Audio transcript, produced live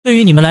对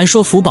于你们来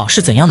说，福宝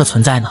是怎样的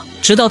存在呢？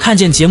直到看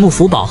见节目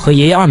福宝和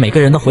爷爷二每个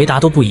人的回答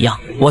都不一样，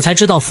我才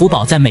知道福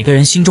宝在每个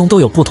人心中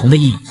都有不同的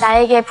意义。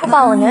 나에게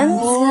푸바오는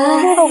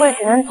행복을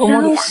주는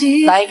도목이다.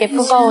 나에게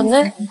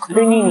푸바오는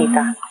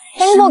은인이다.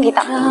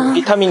 행복이다.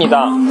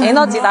 비타민이다.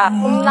 에너지다.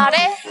 봄날의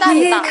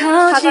쌀이다.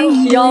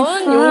 가장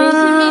귀여운 용인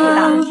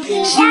시민이다.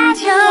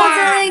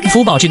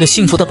 福宝这个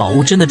幸福的宝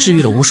物真的治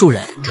愈了无数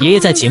人。爷爷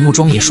在节目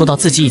中也说到，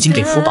自己已经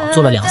给福宝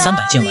做了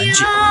200-300件玩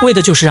具，为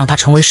的就是让它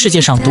成为世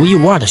界上独一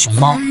无二的熊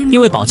猫。因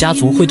为宝家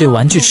族会对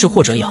玩具吃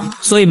或者咬，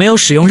所以没有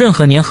使用任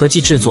何粘合剂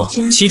制作。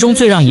其中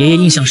最让爷爷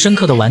印象深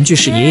刻的玩具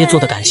是爷爷做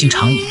的感性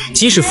长椅。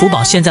即使福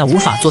宝现在无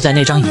法坐在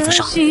那张椅子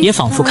上，也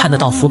仿佛看得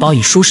到福宝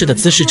以舒适的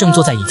姿势正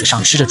坐在椅子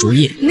上吃着竹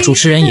叶。主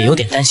持人也有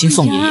点担心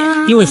宋爷爷，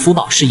因为福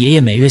宝是爷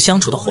爷每月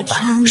相处的伙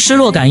伴，失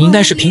落感应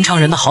该是平常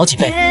人的好几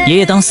倍。爷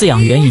爷当饲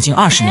养员已经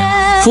20年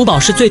了，福宝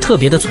是最特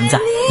别的存在。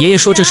爷爷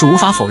说这是无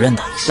法否认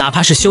的，哪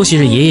怕是休息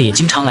日，爷爷也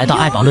经常来到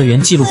爱宝乐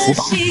园记录福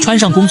宝，穿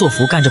上工作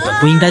服干着本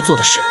不应该做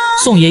的事。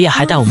宋爷爷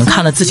还带我们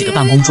看了自己的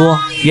办公桌，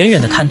远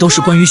远的看都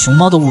是关于熊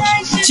猫的物品，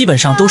基本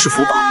上都是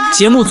福宝。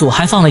节目组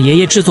还放了爷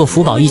爷制作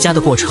福宝一家的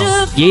过程。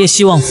爷爷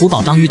希望福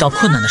宝当遇到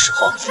困难的时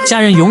候，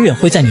家人永远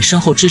会在你身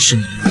后支持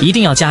你，一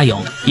定要加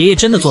油。爷爷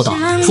真的做到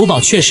了，福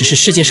宝确实是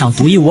世界上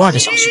独一无二的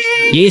小熊。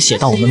爷爷写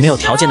道，我们没有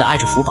条件的爱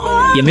着福宝，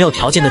也没有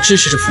条件的支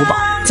持着福宝，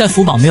在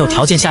福宝没有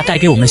条件下带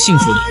给我们幸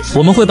福里，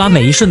我们会把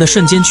每一瞬的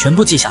瞬间全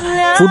部记下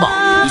来。福宝，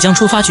你将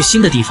出发去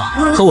新的地方，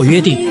和我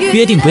约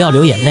定不要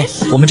流眼泪，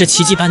我们这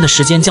奇迹般的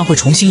时间将会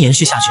重新延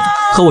续下去的。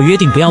和我约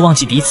定不要忘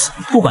记彼此，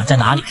不管在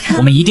哪里，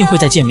我们一定会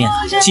再见面的。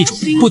记住，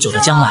不久的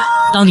将来，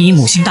当你以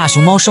母性大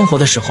熊猫生活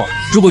的时候，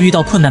如果遇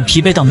到困难，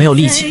疲惫到没有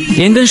力气，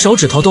连根手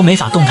指头都没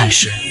法动弹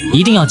时，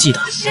一定要记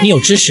得，你有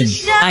支持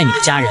你、爱你的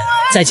家人。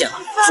再见了，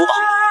福宝。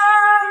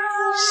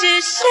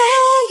谢谢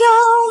有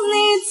你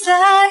在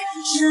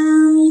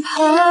身旁。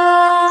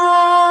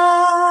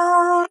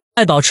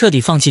爱宝彻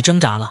底放弃挣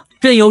扎了，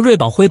任由瑞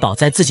宝、辉宝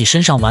在自己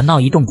身上玩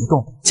闹一动不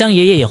动。江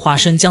爷爷也化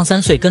身江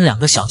3岁，跟2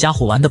个小家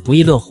伙玩得不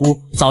亦乐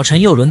乎。早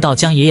晨又轮到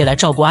江爷爷来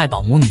照顾爱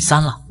宝母女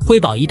3了。辉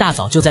宝一大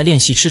早就在练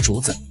习吃竹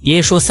子，爷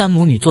爷说3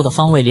母女做的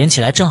方位连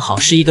起来正好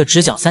是一个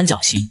直角三角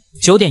形。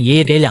9点，爷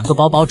爷给2个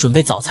宝宝准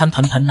备早餐，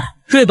盆奶。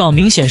瑞宝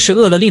明显是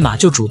饿了，立马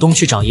就主动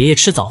去找爷爷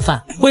吃早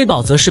饭。辉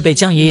宝则是被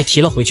江爷爷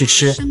提了回去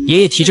吃，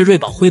爷爷提着瑞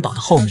宝、辉宝的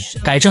后面，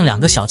改正2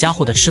个小家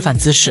伙的吃饭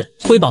姿势。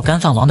辉宝干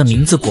饭王的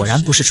名字果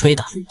然不是吹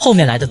的，后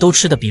面来的都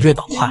吃得比瑞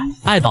宝快。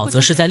爱宝则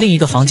是在另一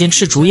个房间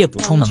吃竹叶补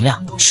充能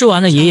量，吃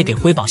完了爷爷给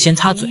辉宝先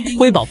擦嘴，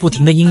辉宝不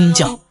停的嘤嘤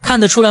叫，看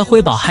得出来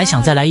辉宝还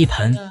想再来一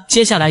盆。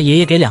接下来爷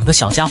爷给2个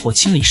小家伙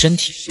清理身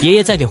体，爷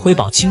爷在给辉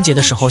宝清洁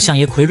的时候，向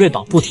爷魁瑞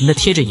宝不停的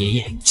贴着爷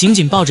爷，紧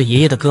紧抱着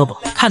爷爷的胳膊，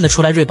看得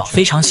出来瑞宝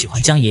非常喜欢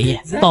江爷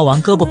爷，抱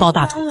完胳膊抱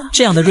大腿的，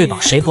这样的瑞宝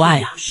谁不爱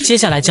呀？接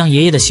下来江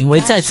爷爷的行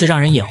为再次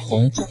让人眼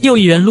红，又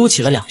一人撸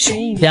起了2熊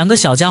，2个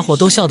小家伙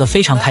都笑得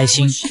非常开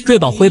心。瑞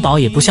宝、辉宝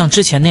也不像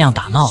之前那样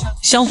打闹了，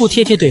相互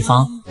贴对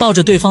方，抱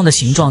着对方的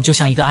形状就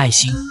像一个爱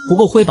心。不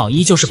过辉宝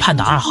依旧是盼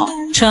的2号，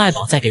趁爱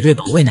宝在给瑞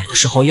宝喂奶的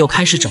时候又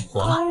开始整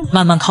活了，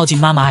慢慢靠近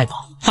妈妈爱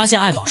宝，发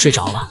现爱宝睡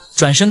着了，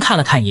转身看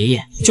了看爷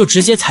爷，就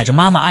直接踩着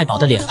妈妈爱宝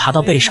的脸爬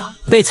到背上。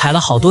被踩了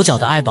好多脚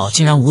的爱宝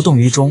竟然无动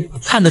于衷，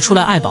看得出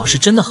来爱宝是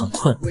真的很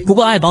困。不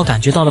过爱宝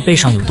感觉到了背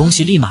上有东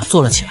西，立马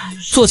坐了起来。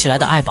坐起来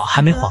的爱宝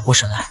还没缓过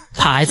神来，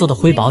怕挨揍的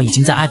辉宝已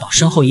经在爱宝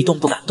身后一动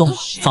不敢动了，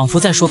仿佛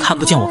在说看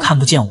不见我，看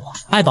不见我。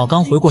爱宝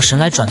刚回过神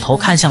来，转头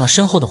看向了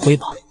身后的辉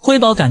宝，辉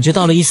宝感觉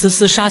到了一丝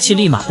丝杀气，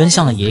立马奔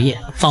向了爷爷，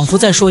仿佛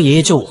在说爷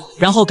爷救我，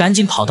然后赶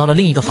紧跑到了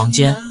另一个房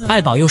间。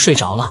爱宝又睡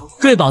着了，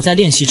瑞宝在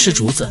练习吃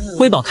竹子，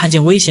辉宝看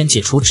见危险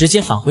解除，直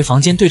接返回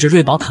房间，对着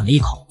瑞宝啃了一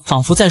口，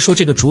仿佛在说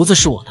这个竹子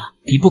是我的，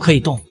你不可以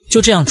动。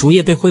就这样竹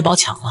叶被辉宝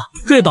抢了，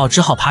瑞宝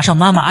只好爬上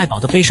妈妈爱宝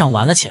的背上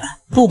玩了起来。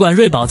不管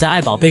瑞宝在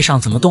爱宝背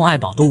上怎么动，爱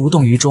宝都无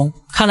动于衷，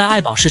看来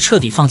爱宝是彻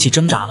底放弃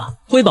挣扎了。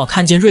辉宝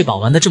看见瑞宝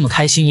玩得这么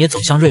开心，也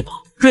走向瑞宝。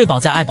瑞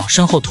宝在爱宝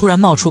身后突然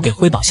冒出，给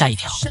辉宝吓一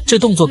跳，这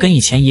动作跟以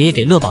前爷爷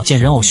给乐宝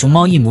见人偶熊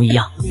猫一模一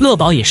样。乐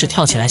宝也是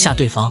跳起来吓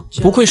对方，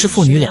不愧是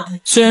父女俩，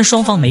虽然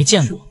双方没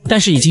见过，但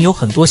是已经有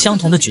很多相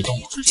同的举动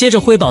了。接着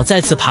辉宝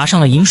再次爬上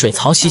了饮水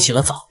槽洗起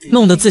了澡，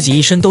弄得自己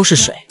一身都是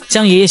水。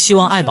江爷爷希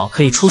望爱宝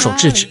可以出手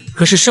制止，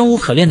可是生无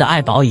可恋的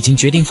爱宝已经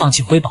决定放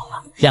弃辉宝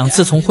了。2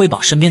次从辉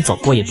宝身边走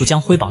过，也不将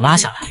辉宝拉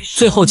下来。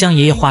最后江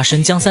爷爷化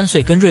身江3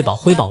岁，跟瑞宝、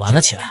辉宝玩了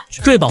起来。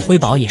瑞宝、辉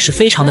宝也是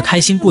非常的开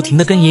心，不停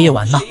的跟爷爷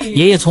玩闹。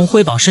爷爷从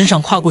辉宝身上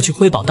跨过去，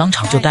辉宝当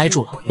场就呆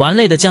住了。玩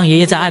累的江爷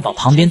爷在爱宝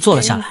旁边坐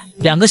了下来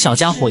，2个小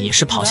家伙也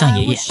是跑向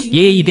爷爷。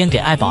爷爷一边给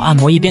爱宝按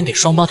摩，一边给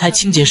双胞胎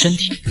清洁身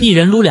体。一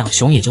人撸2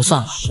熊也就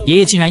算了，爷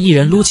爷竟然一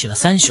人撸起了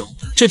3熊，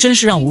这真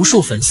是让无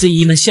数粉丝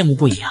姨们羡慕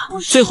不已啊！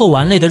最后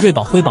玩累的瑞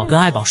宝、辉宝跟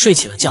爱宝睡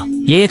起了觉。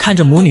爷爷看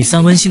着母女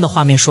3温馨的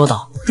画面说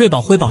道：“瑞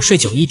宝、辉宝睡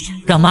久一点，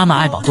让妈妈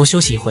爱宝多休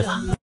息一会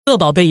吧。”乐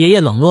宝被爷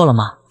爷冷落了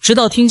吗？直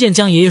到听见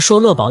江爷爷说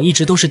乐宝一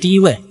直都是第一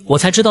位，我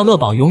才知道乐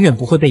宝永远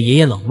不会被爷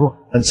爷冷落。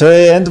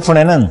 저희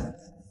핸드폰에는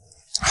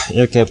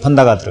이렇게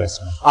판다가 들어가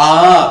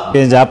있습니다.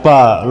 이게 이제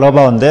아빠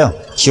러바오인데요.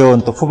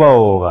 귀여운 또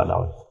푸바오가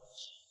나와요.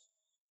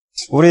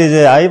 우리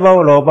이제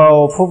아이바오,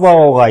 러바오,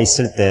 푸바오가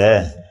있을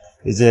때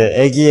이제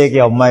애기에게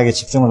엄마에게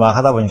집중을 막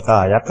하다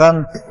보니까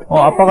약간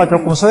아빠가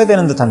조금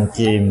소외되는 듯한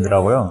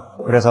느낌이더라고요.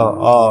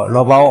 그래서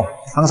러바오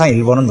항상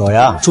 1번은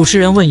너야. 主持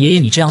人问爷爷：“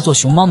你这样做，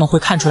熊猫们会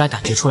看出来、感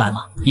觉出来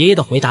吗？”爷爷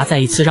的回答再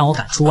一次让我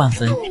感触万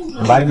分。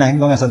 말이나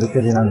행동에서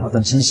느껴지는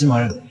어떤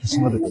진심을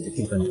친구들도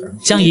느낄 거니까.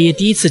 江爷爷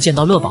第一次见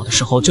到乐宝的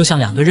时候，就像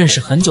两个认识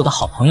很久的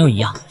好朋友一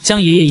样。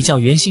江爷爷一叫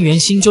圆心，圆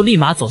心就立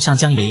马走向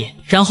江爷爷，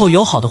然后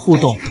友好的互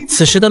动。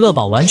此时的乐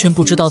宝完全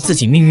不知道自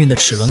己命运的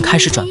齿轮开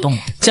始转动了。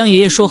江爷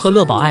爷说，和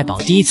乐宝、爱宝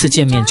第一次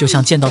见面就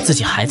像见到自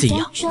己孩子一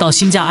样。到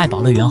新家爱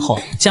宝乐园后，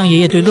江爷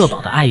爷对乐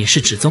宝的爱也是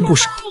只增不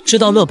少。知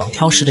道乐宝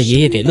挑食的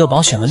爷爷给乐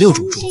宝选了6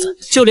种竹子，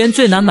就连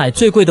最难买、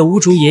最贵的乌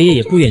竹，爷爷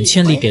也不远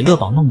千里给乐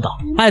宝弄到。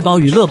爱宝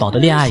与乐宝的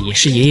恋爱也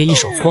是爷爷一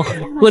手撮合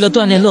的。为了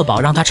锻炼乐宝，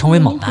让他成为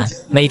猛男，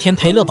每天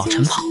陪乐宝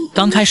晨跑。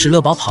刚开始乐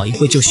宝跑一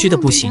会就虚的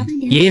不行，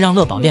爷爷让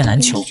乐宝练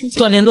篮球，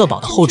锻炼乐宝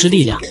的后肢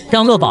力量，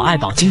让乐宝、爱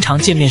宝经常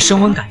见面，升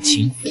温感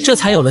情，这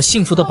才有了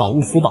幸福的宝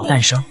物福宝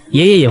诞生。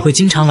爷爷也会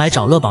经常来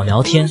找乐宝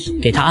聊天，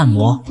给他按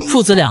摩，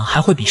父子俩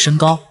还会比身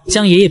高，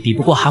江爷爷比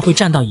不过还会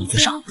站到椅子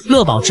上，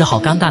乐宝只好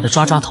尴尬的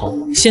抓抓头。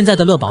现在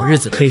的乐宝日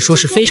子可以说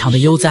是非常的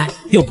悠哉，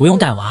又不用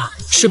带娃，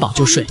吃饱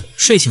就睡，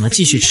睡醒了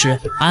继续吃，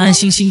安安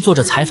心心做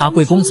着财阀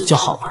贵公子就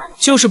好玩。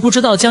就是不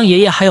知道江爷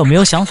爷还有没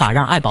有想法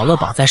让爱宝、乐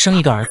宝再生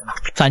一个儿子，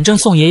反正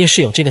宋爷爷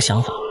是有这个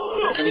想法。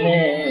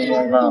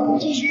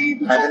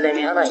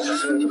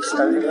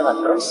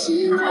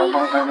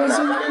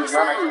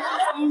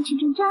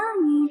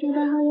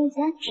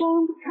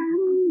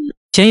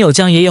 前有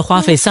江爷爷花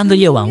费3个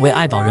夜晚为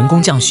爱宝人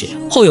工降雪，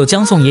后有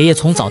江宋爷爷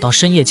从早到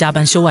深夜加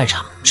班修外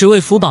场，只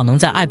为福宝能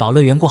在爱宝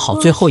乐园过好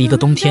最后一个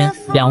冬天。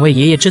两位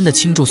爷爷真的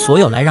倾注所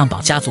有来让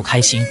宝家族开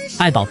心。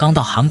爱宝刚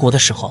到韩国的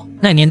时候，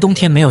那年冬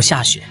天没有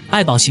下雪，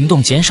爱宝行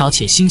动减少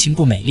且心情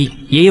不美丽。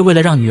爷爷为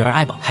了让女儿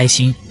爱宝开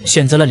心，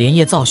选择了连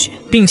夜造雪，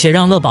并且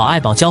让乐宝、爱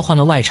宝交换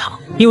了外场。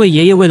因为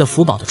爷爷为了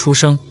福宝的出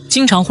生，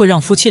经常会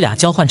让夫妻俩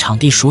交换场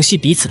地，熟悉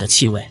彼此的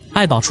气味。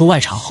爱宝出外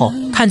场后，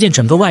看见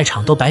整个外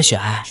场都白雪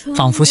皑皑，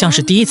仿佛像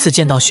是第一次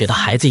见到雪的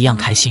孩子一样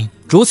开心。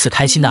如此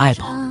开心的爱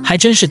宝，还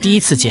真是第一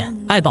次见。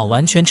爱宝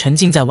完全沉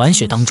浸在玩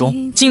雪当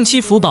中。近期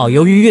福宝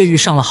由于越狱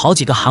上了好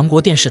几个韩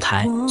国电视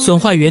台，损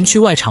坏园区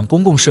外场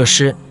公共设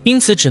施，因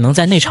此只能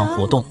在内场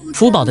活动。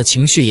福宝的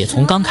情绪也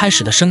从刚开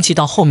始的生气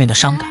到后面的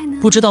伤感。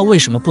不知道为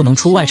什么不能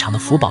出外场的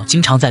福宝，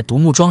经常在独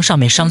木桩上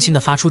面伤心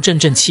地发出阵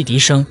阵汽笛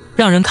声，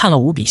让人看了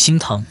无比心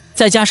疼。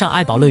再加上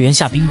爱宝乐园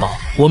下冰雹，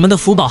我们的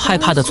福宝害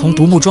怕的从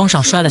独木桩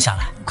上摔了下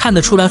来，看得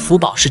出来福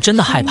宝是真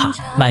的害怕，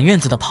满院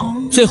子的跑，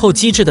最后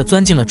机智的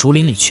钻进了竹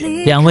林里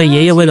去。两位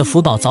爷爷为了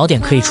福宝早点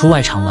可以出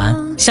外场玩，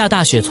下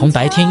大雪从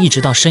白天一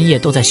直到深夜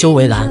都在修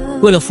围栏，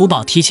为了福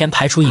宝提前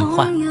排除隐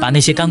患，把那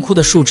些干枯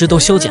的树枝都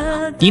修剪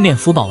了，以免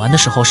福宝玩的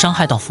时候伤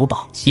害到福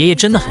宝。爷爷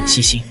真的很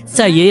细心，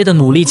在爷爷的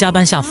努力加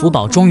班下，福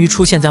宝终于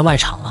出现在外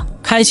场了。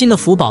开心的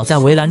福宝在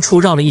围栏处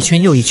绕了一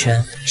圈又一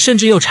圈，甚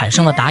至又产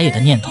生了打野的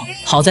念头。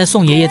好在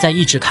宋爷爷在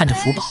一直看着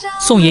福宝，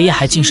宋爷爷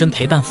还近身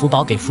陪伴福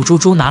宝，给福猪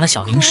猪拿了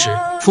小零食。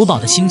福宝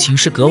的心情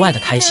是格外的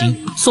开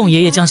心。宋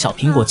爷爷将小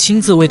苹果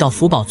亲自喂到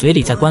福宝嘴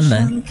里再关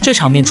门，这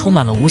场面充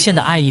满了无限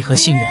的爱意和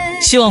信任。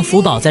希望福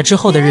宝在之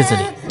后的日子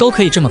里都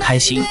可以这么开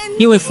心，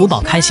因为福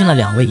宝开心了，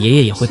两位爷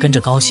爷也会跟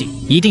着高兴，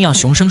一定要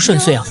熊生顺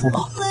遂啊，福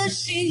宝。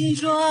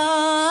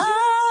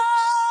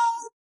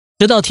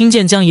直到听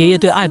见江爷爷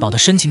对爱宝的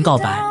深情告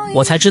白，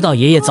我才知道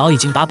爷爷早已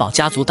经把宝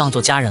家族当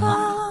作家人了。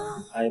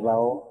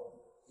아이바오,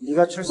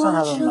 네가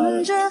출산하던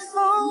날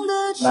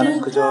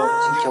나는 그저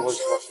지켜볼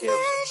수밖에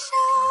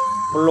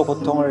없어. 홀로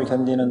고통을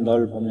견디는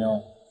널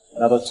보며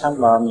나도 참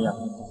마음이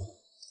아프다.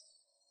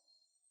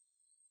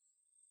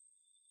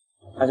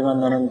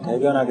 하지만 너는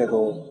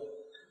대견하게도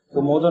그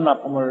모든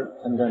아픔을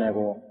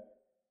견뎌내고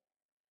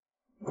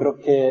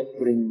그렇게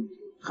우린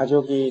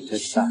가족이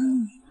됐다.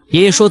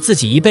 爷爷说自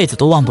己一辈子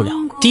都忘不了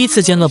第一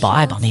次见乐宝、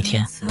爱宝那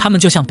天，他们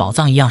就像宝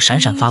藏一样闪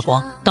闪发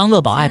光。当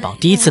乐宝、爱宝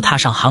第一次踏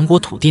上韩国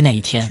土地那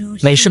一天，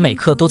每时每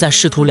刻都在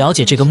试图了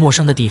解这个陌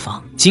生的地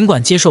方。尽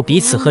管接受彼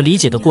此和理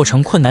解的过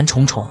程困难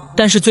重重，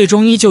但是最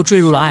终依旧坠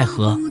入了爱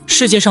河。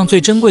世界上最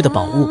珍贵的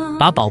宝物，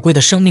把宝贵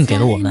的生命给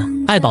了我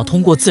们。爱宝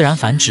通过自然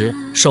繁殖，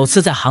首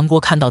次在韩国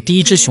看到第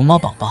一只熊猫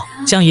宝宝。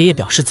江爷爷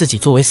表示自己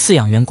作为饲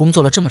养员工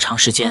作了这么长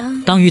时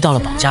间，当遇到了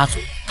宝家族，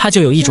他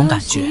就有一种感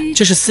觉，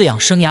这是饲养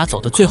生涯走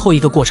的最后一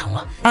个过程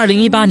了。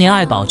2018年，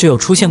爱宝就有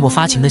出现过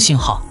发情的信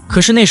号，可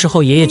是那时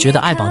候爷爷觉得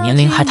爱宝年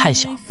龄还太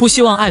小，不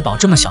希望爱宝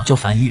这么小就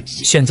繁育，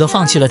选择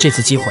放弃了这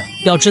次机会。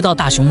要知道，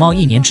大熊猫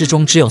1年之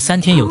中只有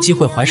3天有机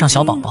会怀上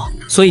小宝宝，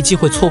所以机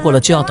会错过了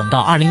就要等到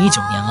2019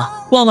年了。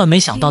万万没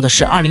想到的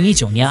是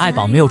，2019年爱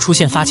宝没有出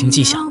现发情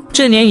迹象，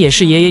这年也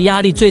是爷爷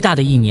压力最大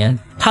的一年。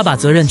他把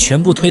责任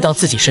全部推到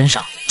自己身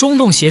上，中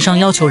动协商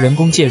要求人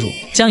工介入，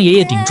将爷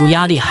爷顶住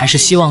压力，还是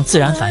希望自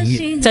然繁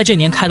育。在这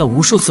年开了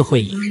无数次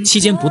会议，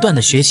期间不断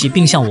的学习，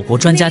并向我国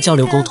专家交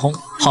流沟通。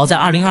好在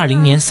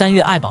2020年3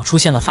月，爱宝出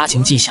现了发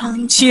情迹象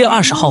，7月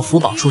20号福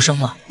宝出生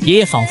了，爷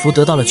爷仿佛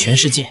得到了全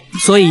世界，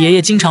所以爷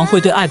爷经常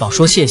会对爱宝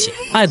说谢谢。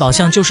爱宝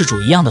像救世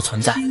主一样的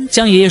存在，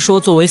江爷爷说，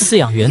作为饲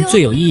养员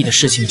最有意义的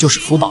事情就是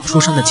福宝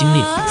出生的经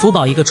历了。福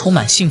宝一个充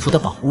满幸福的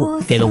宝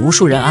物，给了无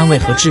数人安慰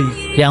和治愈。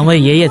两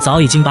位爷爷早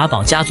已经把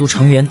宝家族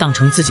成员当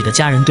成自己的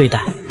家人对待，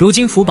如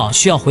今福宝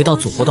需要回到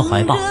祖国的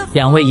怀抱。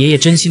两位爷爷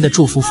真心的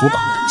祝福福宝，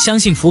相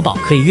信福宝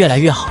可以越来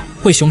越好，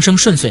会熊生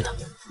顺遂的。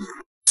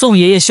宋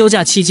爷爷休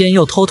假期间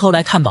又偷偷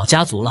来看宝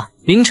家族了。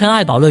凌晨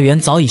爱宝乐园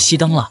早已熄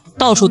灯了，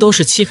到处都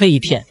是漆黑一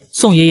片。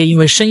宋爷爷因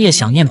为深夜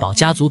想念宝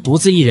家族，独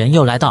自一人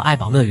又来到爱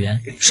宝乐园。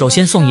首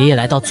先，宋爷爷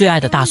来到最爱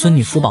的大孙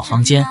女福宝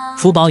房间，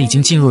福宝已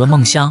经进入了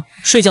梦乡，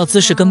睡觉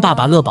姿势跟爸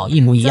爸乐宝一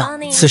模一样。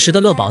此时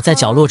的乐宝在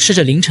角落吃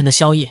着凌晨的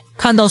宵夜，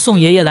看到宋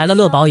爷爷来了，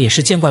乐宝也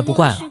是见怪不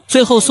怪了。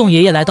最后，宋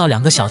爷爷来到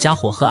两个小家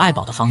伙和爱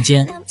宝的房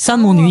间，三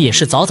母女也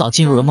是早早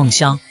进入了梦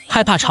乡，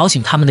害怕吵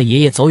醒他们的爷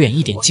爷走远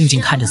一点，静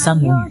静看着三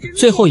母女。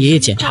最后，爷爷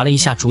检查了一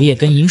下竹叶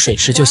跟饮水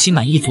池，就心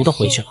满意足的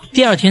回去了。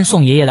第二天，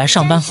宋爷爷来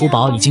上班，福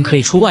宝已经可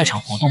以出外场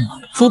活动了。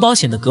福宝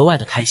显得格外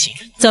的开心，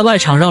在外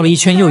场绕了一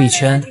圈又一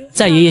圈，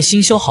在爷爷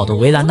新修好的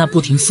围栏那不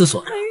停思索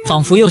着，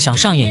仿佛又想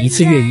上演一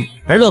次越狱。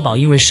而乐宝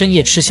因为深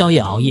夜吃宵夜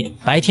熬夜，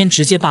白天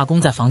直接罢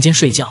工在房间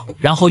睡觉，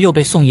然后又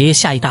被宋爷爷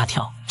吓一大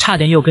跳，差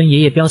点又跟爷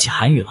爷飙起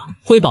韩语了。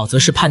辉宝则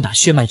是盼打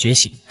血脉觉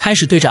醒，开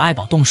始对着爱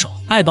宝动手，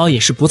爱宝也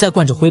是不再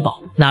惯着辉宝，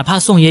哪怕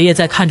宋爷爷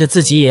在看着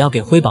自己，也要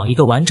给辉宝一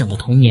个完整的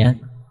童年。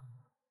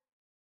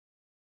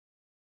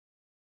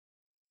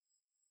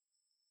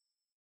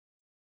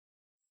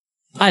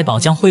爱宝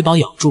将辉宝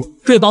咬住，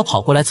瑞宝跑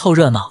过来凑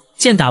热闹，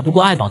见打不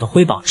过爱宝的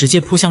辉宝直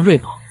接扑向瑞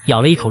宝，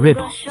咬了一口瑞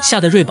宝，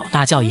吓得瑞宝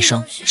大叫一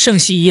声。盛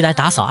希怡来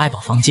打扫爱宝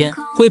房间，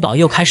辉宝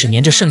又开始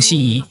黏着盛希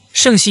怡，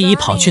盛希怡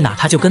跑去哪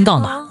他就跟到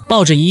哪，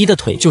抱着怡怡的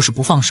腿就是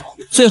不放手。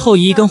最后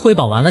怡怡跟辉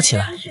宝玩了起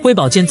来，辉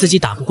宝见自己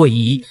打不过怡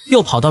怡，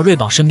又跑到瑞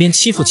宝身边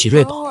欺负起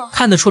瑞宝。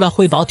看得出来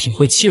辉宝挺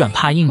会欺软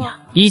怕硬呀。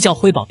怡怡叫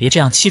辉宝别这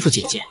样欺负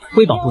姐姐，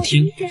辉宝不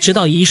听，直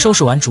到怡怡收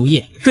拾完竹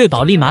叶，瑞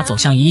宝立马走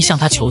向怡怡向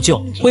她求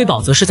救，辉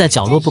宝则是在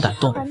角落不敢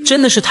动，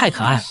真的是太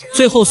可爱了。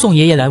最后宋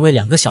爷爷来喂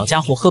两个小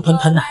家伙喝盆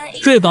盆奶，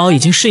瑞宝已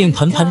经适应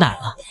盆盆奶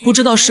了，不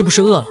知道是不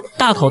是饿了，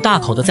大口大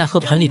口的在喝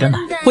盆里的奶。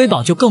辉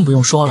宝就更不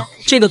用说了，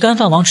这个干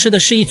饭王吃的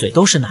是一嘴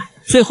都是奶。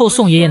最后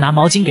宋爷爷拿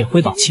毛巾给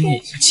辉宝清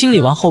理，清理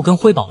完后跟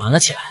辉宝玩了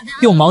起来，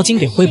用毛巾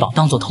给辉宝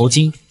当做头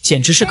巾，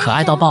简直是可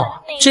爱到爆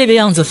啊！这个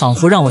样子仿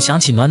佛让我想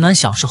起暖暖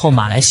小时候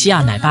马来西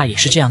亚奶爸也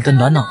是这样跟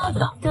暖暖玩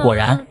的。果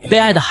然，被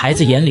爱的孩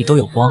子眼里都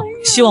有光，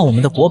希望我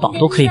们的国宝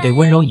都可以被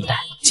温柔以待，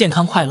健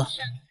康快乐。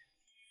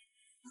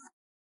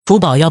福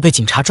宝要被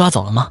警察抓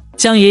走了吗？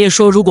江爷爷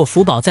说，如果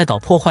福宝再搞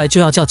破坏，就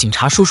要叫警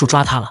察叔叔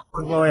抓他了。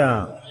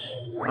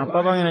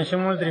아빠 방에는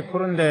식물들이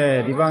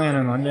푸른데 네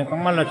방에는 완전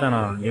꽉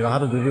말랐잖아. 네가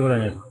하도 누비고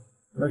다녀서.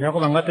 너 자꾸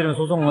망가뜨리면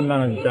소송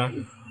건다는 진짜.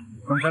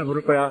 경찰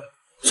부를 거야.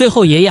 最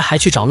后爷爷还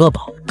去找乐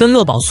宝，跟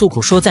乐宝诉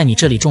苦说，在你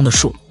这里种的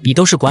树，你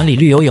都是管理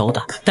绿油油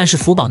的，但是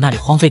福宝那里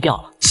荒废掉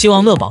了。希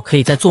望乐宝可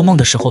以在做梦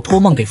的时候托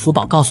梦给福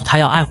宝，告诉他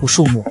要爱护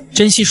树木，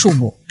珍惜树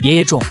木。爷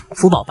爷种，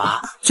福宝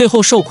拔，最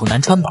后受苦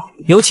难穿宝。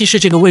尤其是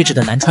这个位置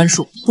的南川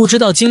树，不知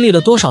道经历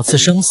了多少次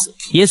生死，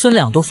爷孙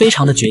俩都非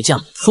常的倔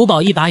强。福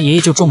宝一拔，爷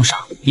爷就种上；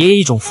爷爷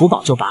一种，福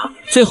宝就拔。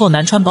最后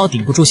南川宝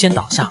顶不住，先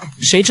倒下。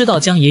谁知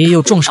道江爷爷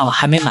又种上了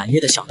还没满月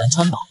的小南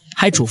川宝。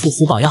还嘱咐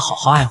福宝要好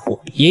好爱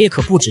护。爷爷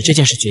可不止这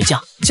件事倔强，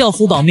叫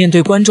福宝面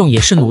对观众也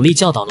是努力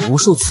教导了无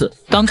数次。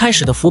刚开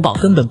始的福宝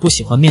根本不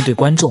喜欢面对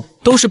观众，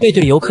都是背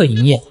对游客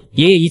营业。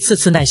爷爷一次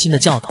次耐心的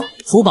教导，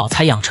福宝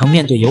才养成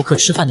面对游客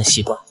吃饭的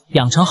习惯。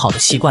养成好的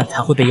习惯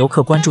才会被游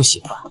客关注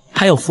喜欢。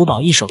还有福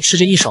宝一手吃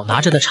着一手拿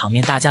着的场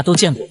面大家都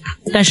见过，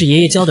但是爷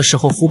爷教的时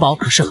候福宝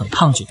可是很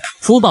抗拒的，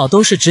福宝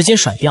都是直接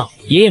甩掉。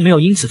爷爷没有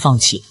因此放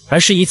弃，而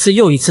是一次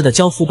又一次的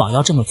教福宝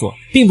要这么做，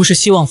并不是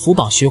希望福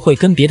宝学会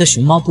跟别的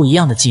熊猫不一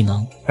样的技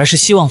能，而是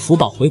希望福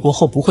宝回国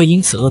后不会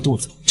因此饿肚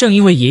子。正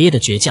因为爷爷的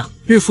倔强，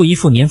日复一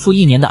复年复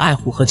一年的爱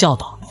护和教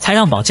导，才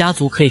让宝家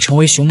族可以成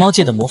为熊猫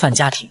界的模范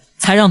家庭，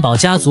才让宝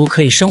家族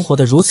可以生活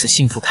得如此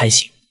幸福开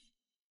心。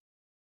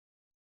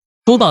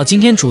福宝今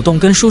天主动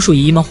跟叔叔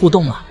姨姨们互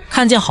动了，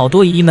看见好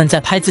多姨姨们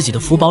在拍自己的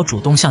福宝主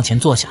动向前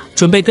坐下，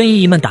准备跟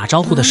姨姨们打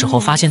招呼的时候，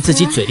发现自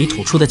己嘴里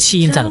吐出的气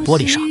印在了玻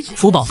璃上。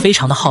福宝非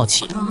常的好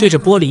奇，对着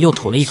玻璃又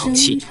吐了一口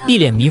气，一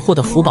脸迷惑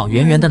的福宝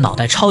圆圆的脑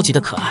袋超级的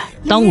可爱。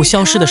当雾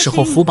消失的时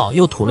候，福宝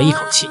又吐了一口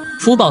气。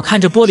福宝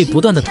看着玻璃不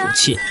断的吐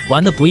气，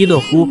玩得不亦乐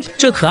乎。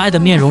这可爱的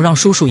面容让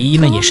叔叔姨姨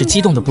们也是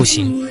激动的不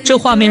行。这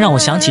画面让我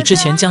想起之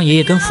前江爷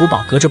爷跟福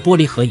宝隔着玻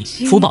璃合影，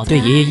福宝对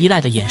爷爷依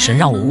赖的眼神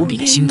让我无比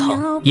的心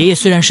疼。爷爷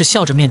虽然是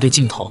笑着面对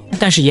镜头，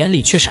但是眼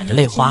里却闪着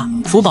泪花。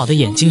福宝的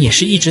眼睛也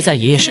是一直在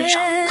爷爷身上，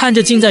看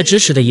着近在咫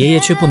尺的爷爷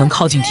却不能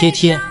靠近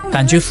贴，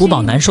感觉福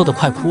宝难受的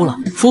快哭了。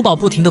福宝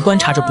不停地观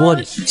察着玻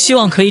璃，希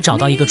望可以找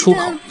到一个出口。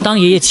当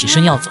爷爷起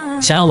身要走，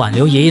想要挽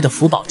留爷爷的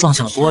福宝撞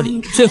向了玻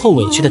璃，最后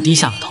委屈地低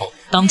下了头。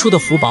当初的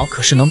福宝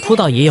可是能扑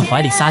到爷爷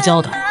怀里撒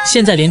娇的，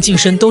现在连净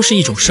身都是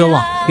一种奢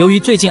望。由于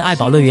最近爱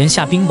宝乐园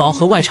下冰雹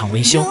和外场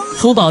维修，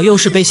福宝又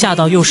是被吓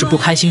到又是不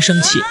开心生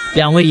气。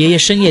两位爷爷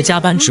深夜加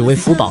班，只为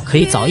福宝可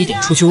以早一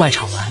点出去外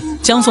场玩。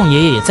将宋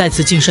爷爷也再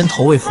次近身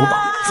投喂福宝。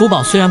福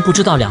宝虽然不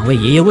知道两位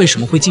爷爷为什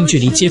么会近距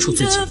离接触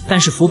自己，但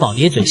是福宝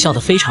咧嘴笑得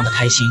非常的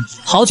开心。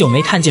好久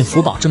没看见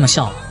福宝这么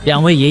笑了，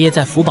两位爷爷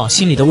在福宝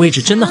心里的位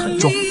置真的很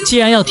重。既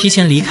然要提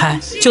前离开，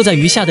就在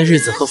余下的日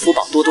子和福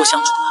宝多多相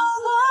处吧。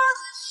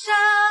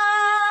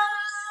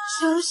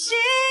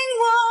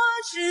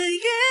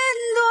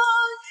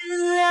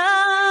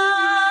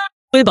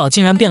辉宝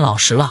竟然变老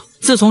实了。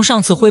自从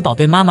上次辉宝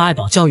被妈妈爱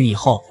宝教育以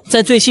后，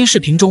在最新视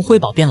频中辉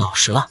宝变老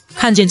实了。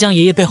看见江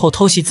爷爷背后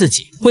偷袭自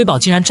己，辉宝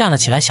竟然站了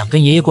起来想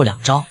跟爷爷过2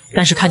招，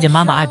但是看见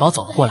妈妈爱宝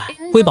走了过来，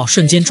辉宝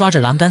瞬间抓着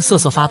栏杆瑟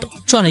瑟发抖，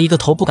转了一个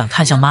头不敢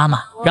看向妈妈，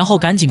然后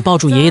赶紧抱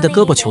住爷爷的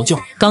胳膊求救。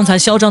刚才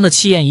嚣张的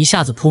气焰一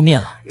下子扑灭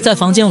了，在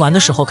房间玩的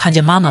时候看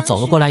见妈妈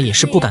走了过来也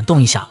是不敢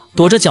动一下了，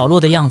躲着角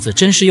落的样子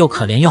真是又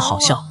可怜又好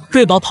笑。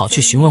瑞宝跑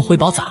去询问辉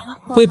宝咋了，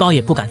辉宝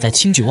也不敢再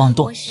轻举妄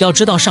动。要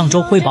知道上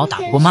周辉宝打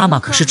不过妈妈，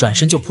可是转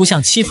身就扑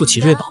向欺负起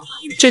瑞宝了。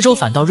这周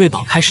反倒瑞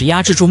宝开始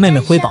压制住妹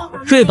妹辉宝，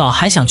瑞宝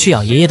还想去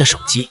咬爷爷的手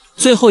机，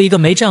最后一个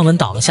没站稳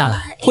倒了下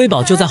来，辉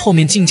宝就在后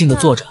面静静地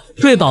坐着，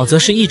瑞宝则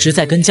是一直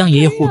在跟江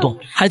爷爷互动，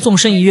还纵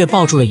身一跃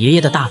抱住了爷爷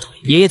的大腿。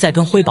爷爷在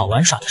跟辉宝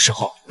玩耍的时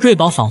候，瑞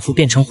宝仿佛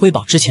变成辉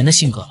宝之前的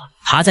性格了，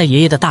爬在爷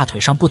爷的大腿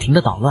上不停地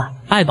捣乱。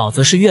爱宝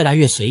则是越来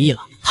越随意了，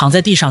躺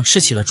在地上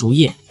吃起了竹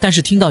叶，但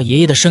是听到爷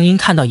爷的声音，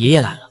看到爷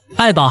爷来了，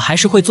爱宝还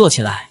是会坐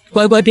起来，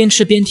乖乖边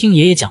吃边听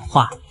爷爷讲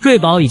话。瑞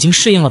宝已经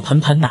适应了盆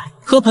盆奶，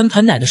喝盆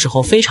盆奶的时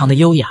候非常的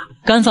优雅。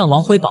干饭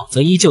王辉宝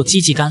则依旧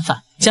积极干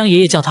饭，江爷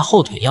爷叫他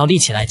后腿要立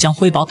起来，将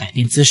辉宝改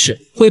变姿势。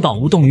辉宝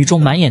无动于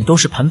衷，满眼都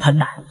是盆盆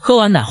奶。喝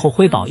完奶后，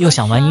辉宝又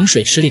想玩饮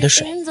水池里的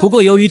水，不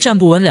过由于站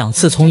不稳，2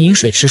次从饮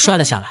水池摔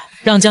了下来，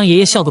让江爷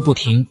爷笑个不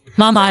停。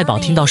妈妈爱宝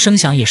听到声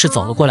响也是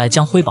走了过来，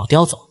将辉宝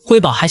叼走。辉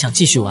宝还想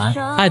继续玩，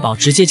爱宝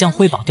直接将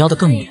辉宝叼得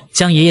更远。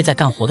江爷爷在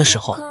干活的时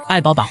候，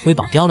爱宝把辉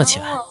宝叼了起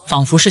来，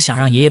仿佛是想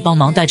让爷爷帮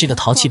忙带这个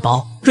淘气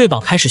包。瑞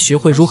宝开始学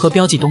会如何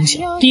标记东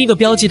西，第一个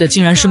标记的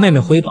竟然是妹妹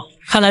辉宝。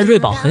看来瑞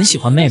宝很喜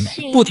欢妹妹，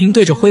不停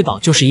对着辉宝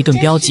就是一顿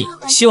标记，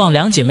希望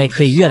两姐妹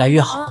可以越来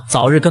越好，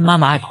早日跟妈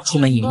妈爱宝出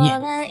门营业。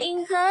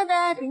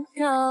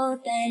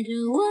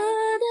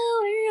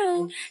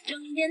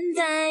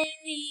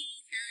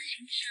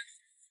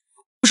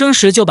出生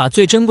时就把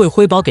最珍贵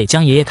辉宝给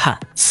江爷爷看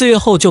，4月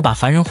后就把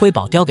凡人辉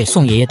宝叼给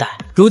宋爷爷带，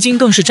如今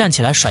更是站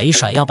起来甩一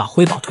甩，要把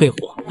辉宝退货。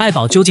爱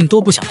宝究竟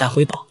多不想带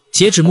辉宝？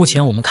截止目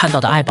前，我们看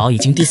到的爱宝已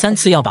经第3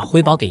次要把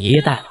辉宝给爷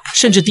爷带了，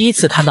甚至第1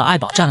次看到爱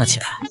宝站了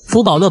起来，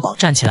福宝、乐宝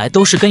站起来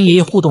都是跟爷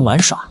爷互动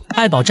玩耍，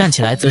爱宝站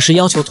起来则是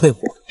要求退货，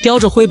叼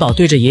着辉宝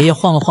对着爷爷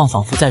晃了晃，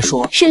仿佛在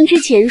说：生之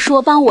前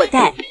说帮我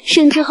带，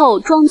生之后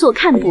装作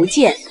看不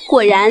见，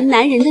果然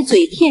男人的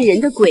嘴骗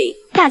人的鬼，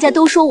大家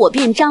都说我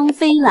变张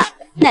飞了，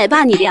奶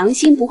爸你良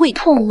心不会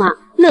痛吗？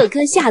乐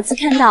哥下次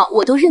看到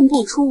我都认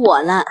不出我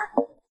了。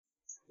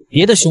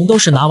别的熊都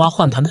是拿娃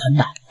换盆盆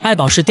奶，爱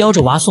宝是叼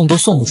着娃送都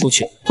送不出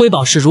去。辉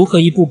宝是如何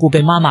一步步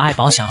被妈妈爱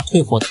宝想要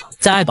退货的？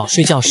在爱宝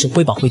睡觉时，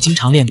辉宝会经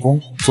常练功，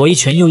左一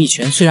拳右一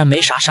拳，虽然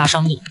没啥杀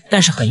伤力，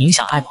但是很影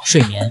响爱宝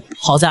睡眠。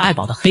好在爱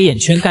宝的黑眼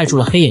圈盖住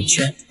了黑眼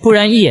圈，不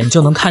然一眼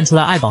就能看出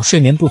来爱宝睡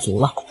眠不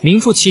足了。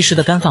名副其实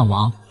的干饭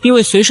王，因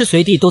为随时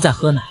随地都在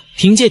喝奶，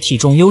凭借体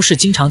重优势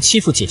经常欺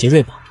负姐姐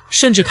瑞宝，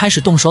甚至开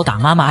始动手打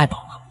妈妈爱宝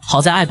了。好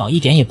在爱宝一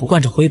点也不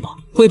惯着辉宝，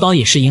辉宝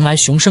也是迎来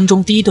熊生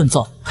中第1顿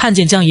揍。看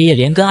见江爷爷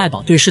连跟爱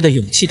宝对视的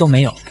勇气都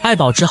没有，爱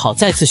宝只好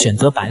再次选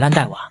择摆烂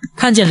带娃。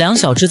看见2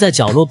小只在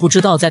角落不知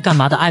道在干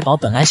嘛的爱宝，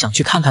本来想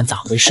去看看咋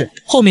回事，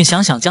后面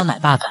想想将奶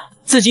爸赶，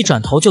自己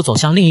转头就走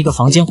向另一个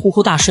房间呼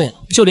呼大睡了。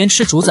就连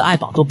吃竹子爱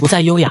宝都不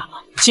再优雅了，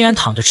竟然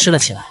躺着吃了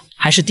起来。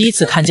还是第1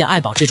次看见爱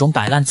宝这种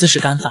摆烂姿势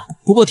干饭，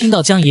不过听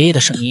到江爷爷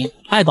的声音，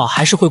爱宝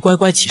还是会乖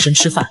乖起身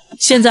吃饭。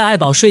现在爱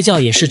宝睡觉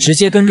也是直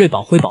接跟瑞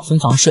宝、辉宝分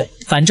房睡，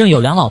反正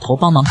有2老头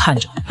帮忙看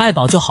着，爱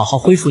宝就好好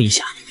恢复一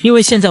下。因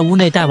为现在屋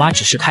内带娃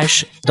只是开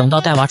始，等到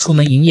带娃出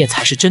门营业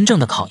才是真正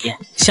的考验，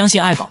相信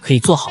爱宝可以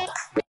做好的。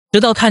直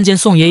到看见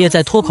宋爷爷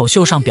在脱口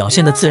秀上表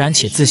现的自然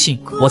且自信，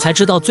我才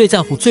知道最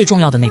在乎最重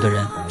要的那个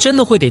人，真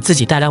的会给自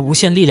己带来无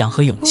限力量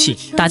和勇气。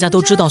大家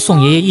都知道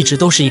宋爷爷一直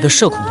都是一个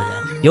社恐的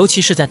人，尤其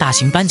是在大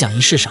型颁奖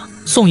仪式上，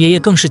宋爷爷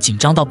更是紧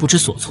张到不知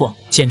所措，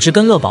简直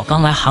跟乐宝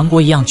刚来韩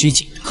国一样拘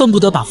谨，恨不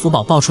得把福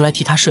宝抱出来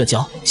替他社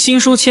交。新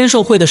书签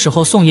售会的时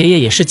候，宋爷爷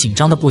也是紧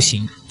张的不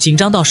行，紧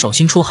张到手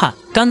心出汗，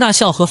尴尬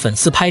笑和粉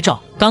丝拍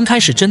照。刚开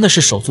始真的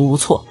是手足无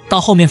措，到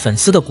后面粉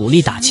丝的鼓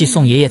励打气，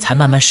宋爷爷才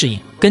慢慢适应。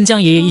跟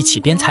江爷爷一起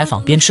边采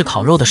访边吃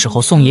烤肉的时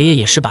候，宋爷爷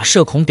也是把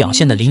社恐表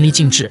现得淋漓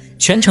尽致，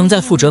全程在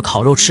负责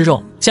烤肉吃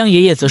肉，江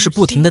爷爷则是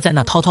不停地在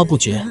那滔滔不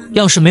绝。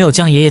要是没有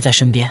江爷爷在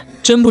身边，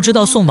真不知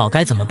道宋宝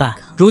该怎么办。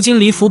如今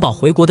离福宝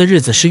回国的日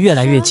子是越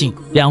来越近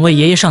，2位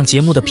爷爷上节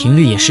目的频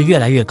率也是越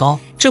来越高。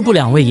这不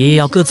，2位爷爷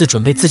要各自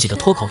准备自己的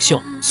脱口秀，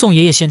宋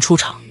爷爷先出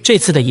场。这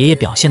次的爷爷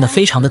表现得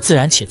非常的自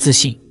然且自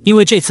信，因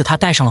为这次他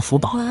带上了福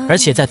宝，而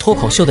且在脱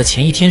口秀的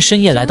前一天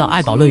深夜来到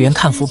爱宝乐园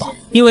看福宝。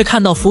因为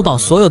看到福宝，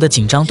所有的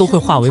紧张都会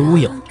化为乌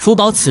有。福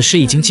宝此时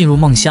已经进入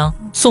梦乡，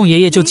宋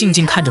爷爷就静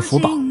静看着福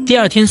宝。第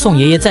2天，宋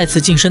爷爷再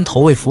次近身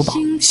投喂福宝，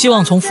希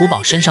望从福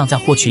宝身上再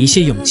获取一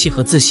些勇气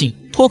和自信。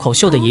脱口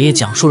秀的爷爷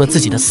讲述了自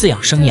己的饲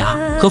养生涯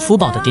和福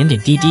宝的点点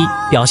滴滴，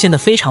表现得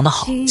非常的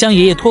好。江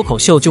爷爷脱口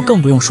秀就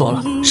更不用说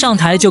了，上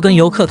台就跟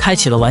游客开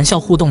起了玩笑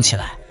互动起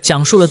来，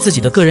讲述了自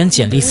己的个人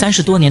简历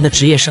30多年的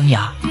职业生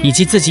涯，以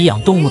及自己养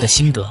动物的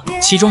心得。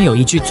其中有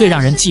一句最让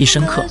人记忆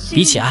深刻，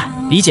比起爱，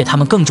理解他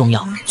们更重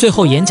要。最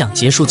后演讲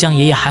结束，江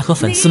爷爷还和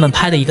粉丝们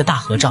拍了一个大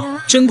合照。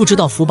真不知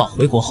道福宝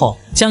回国后，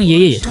江爷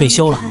爷也退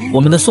休了，我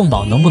们的宋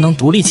宝能不能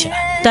独立起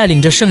来，带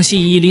领着盛熙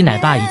姨姨、李奶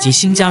爸以及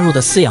新加入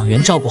的饲养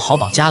员照顾好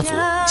宝家族？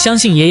相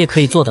信爷爷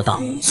可以做得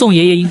到。宋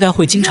爷爷应该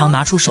会经常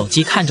拿出手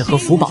机看着和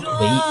福宝的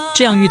回忆，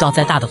这样遇到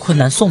再大的困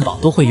难，宋宝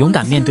都会勇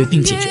敢面对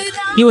并解决的。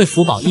因为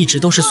福宝一直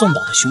都是宋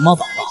宝的熊猫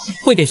宝宝，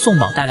会给宋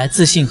宝带来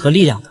自信和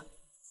力量的。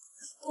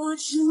我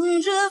乘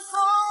着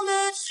风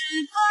的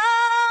翅膀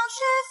去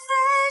飞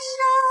翔。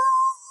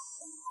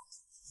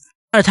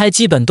二胎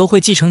基本都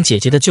会继承姐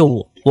姐的旧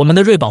物，我们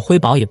的瑞宝、辉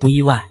宝也不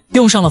意外，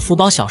用上了福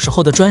宝小时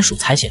候的专属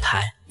采血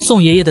台。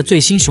宋爷爷的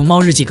最新熊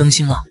猫日记更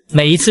新了，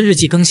每一次日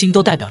记更新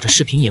都代表着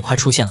视频也快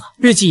出现了。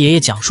日记爷爷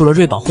讲述了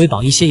瑞宝、辉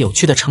宝一些有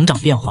趣的成长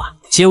变化，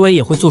结尾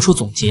也会做出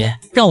总结，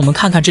让我们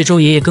看看这周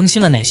爷爷更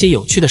新了哪些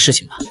有趣的事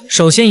情吧。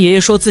首先，爷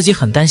爷说自己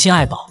很担心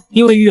爱宝，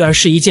因为育儿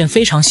是一件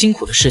非常辛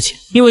苦的事情，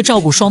因为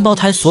照顾双胞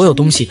胎所有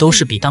东西都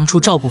是比当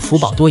初照顾福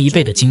宝多1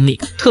倍的精力，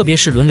特别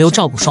是轮流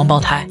照顾双胞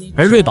胎。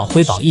而瑞宝、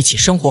辉宝一起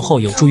生活后，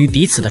有助于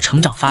彼此的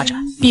成长发展。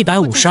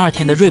152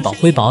天的瑞宝、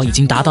辉宝已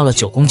经达到了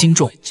9公斤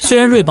重，虽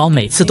然瑞宝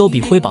每次都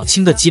比辉宝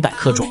轻个几百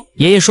克重，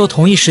爷爷说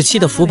同一时期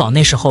的福宝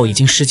那时候已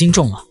经10斤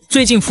重了。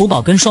最近福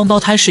宝跟双胞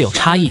胎是有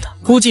差异的，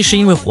估计是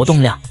因为活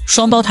动量，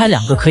双胞胎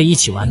2个可以一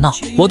起玩闹，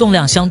活动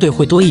量相对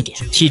会多一点，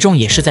体重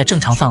也是在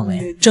正常范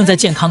围，正在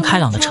健康开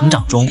朗的成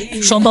长中。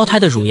双胞胎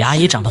的乳牙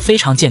也长得非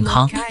常健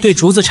康，对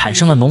竹子产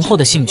生了浓厚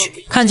的兴趣，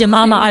看见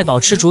妈妈爱宝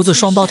吃竹子，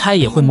双胞胎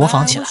也会模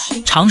仿起来，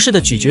尝试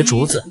的咀嚼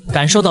竹子，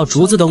感受到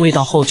竹子的味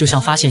道后，就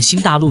像发现新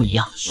大陆一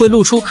样，会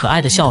露出可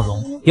爱的笑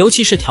容。尤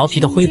其是调皮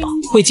的辉宝，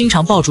会经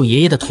常抱住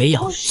爷爷的腿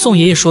咬。宋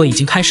爷爷说已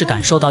经开始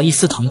感受到一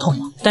丝疼痛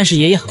了，但是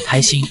爷爷很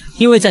开心，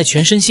因为在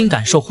全身心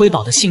感受辉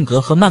宝的性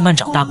格和慢慢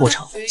长大过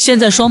程。现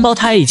在双胞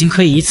胎已经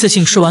可以一次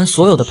性吃完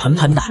所有的盆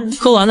盆奶，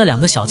喝完了2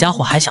个小家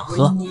伙还想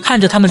喝，看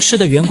着他们吃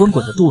的圆滚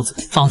滚的肚子，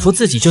仿佛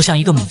自己就像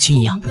一个母亲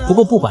一样。不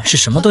过不管是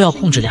什么都要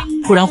控制量，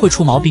不然会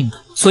出毛病的，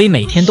所以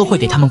每天都会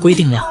给他们规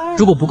定量，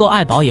如果不够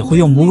爱宝也会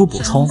用母乳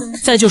补充。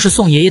再就是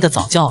宋爷爷的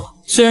早教了，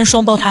虽然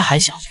双胞胎还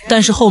小，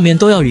但是后面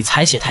都要与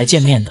采血台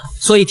见面的，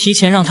所以提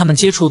前让他们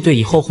接触对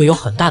以后会有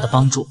很大的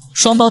帮助。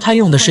双胞胎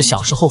用的是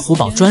小时候福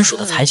宝专属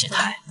的采血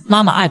台，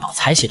妈妈爱宝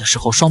采血的时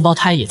候，双胞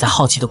胎也在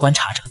好奇地观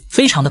察着，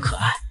非常的可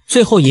爱。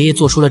最后爷爷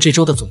做出了这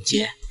周的总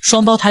结，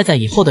双胞胎在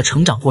以后的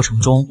成长过程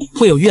中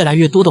会有越来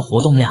越多的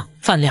活动量、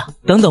饭量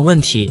等等问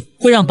题，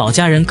会让宝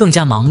家人更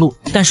加忙碌。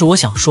但是我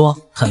想说，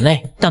很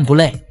累但不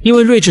累，因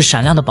为睿智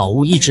闪亮的宝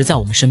物一直在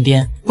我们身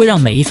边，会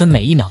让每一分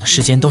每一秒的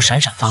时间都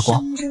闪闪发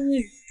光。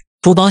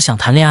福宝想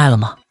谈恋愛了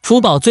吗？福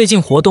宝最近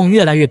活动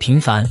越来越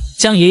频繁，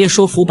江爷爷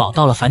说福宝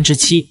到了繁殖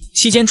期，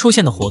期间出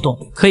现的活动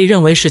可以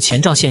认为是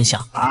前兆现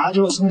象。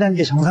아주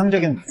성장기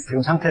정상적인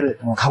상태를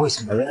가고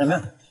있습니다.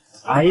 왜냐면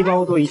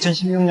아이바오도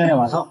 2016년에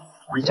와서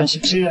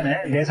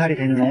 2017년에 4살이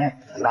되는 해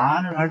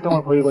많은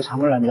활동을 보이고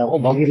잠을 안 자고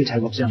먹이를 잘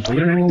먹지 않고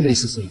이런 행동들이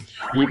있었어요.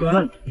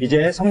 이거는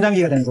이제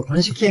성장기가 되면서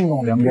번식기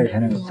행동으로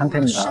연결되는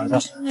상태입니다.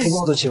 그래서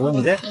후보도 지금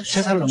이제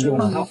 3살을 넘기고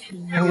나서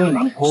행동이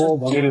많고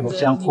먹이를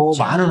먹지 않고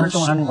많은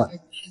활동을 하는 것,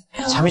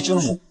 잠이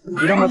주는 것,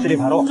 이런 것들이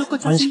바로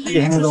번식기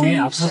행동에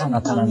앞서서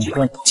나타나는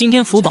그런。今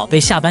天福宝被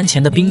下班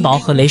前的冰雹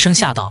和雷声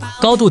吓到，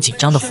高度紧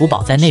张的福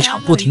宝在内场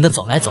不停地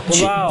走来走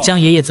去，江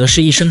爷爷则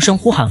是一声声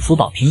呼喊福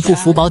宝，平复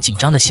福宝紧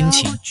张的心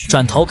情，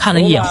转头看了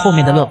一眼后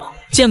面的乐宝。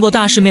见过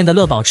大世面的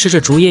乐宝吃着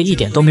竹叶，一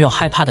点都没有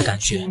害怕的感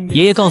觉。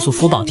爷爷告诉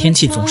福宝，天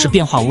气总是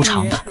变化无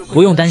常的，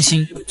不用担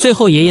心。最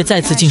后爷爷再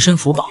次晋升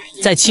福宝，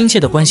在亲切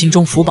的关心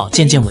中，福宝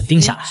渐渐稳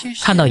定下来。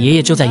看到爷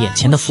爷就在眼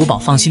前的福宝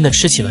放心的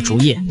吃起了竹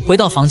叶。回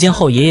到房间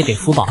后，爷爷给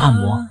福宝按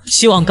摩，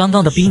希望刚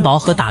刚的冰雹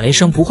和打雷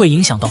声不会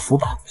影响到福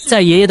宝。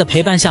在爷爷的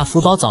陪伴下，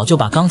福宝早就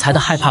把刚才的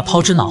害怕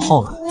抛之脑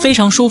后了，非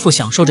常舒服，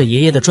享受着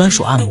爷爷的专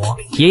属按摩。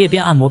爷爷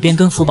边按摩边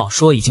跟福宝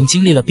说，已经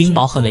经历了冰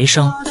雹和雷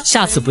声，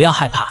下次不要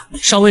害怕，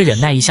稍微忍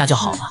耐一下就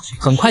好了，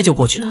很快就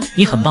过去了。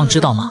你很棒，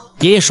知道吗？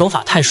爷爷手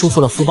法太舒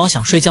服了，福宝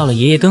想睡觉了。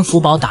爷爷跟福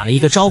宝打了一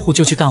个招呼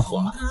就去干活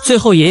了。最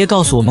后爷爷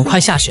告诉我们，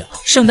快下雪了，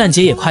圣诞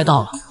节也快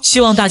到了，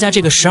希望大家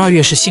这个12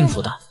月是幸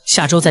福的。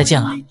下周再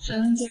见了。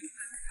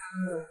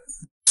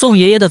宋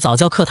爷爷的早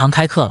教课堂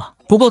开课了，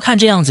不过看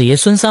这样子爷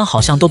孙3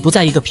好像都不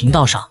在一个频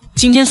道上。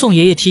今天宋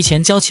爷爷提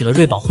前教起了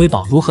瑞宝、辉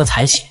宝如何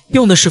采血，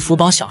用的是福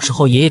宝小时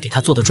候爷爷给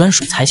他做的专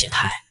属采血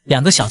台。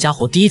2个小家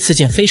伙第一次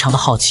见，非常的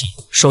好奇。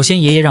首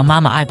先爷爷让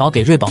妈妈爱宝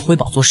给瑞宝、辉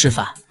宝做示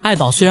范。爱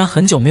宝虽然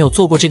很久没有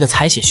做过这个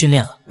采血训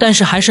练了，但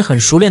是还是很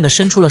熟练的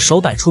伸出了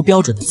手，摆出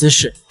标准的姿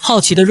势。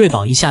好奇的瑞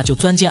宝一下就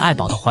钻进爱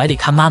宝的怀里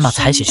看妈妈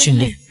采血训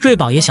练。瑞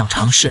宝也想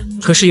尝试，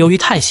可是由于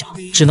太小，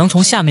只能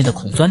从下面的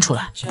孔钻出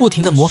来，不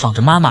停地模仿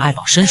着妈妈爱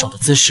宝伸手的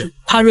姿势。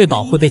怕瑞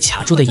宝会被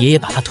卡住的爷爷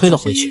把他推了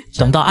回去。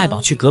等到爱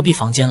宝去隔壁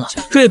房间了，了。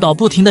瑞宝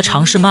不停地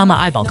尝试妈妈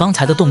爱宝刚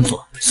才的动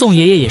作，宋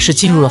爷爷也是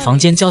进入了房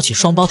间教起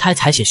双胞胎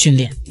采血训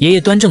练。爷爷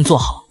端正坐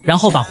好，然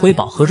后把辉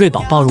宝和瑞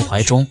宝抱入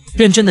怀中，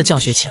认真的教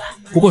学起来。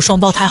不过双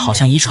胞胎好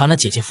像遗传了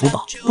姐姐福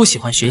宝，不喜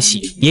欢学习。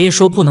爷爷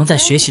说不能在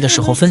学习的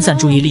时候分散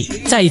注意力，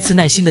再一次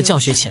耐心的教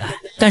学起来。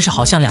但是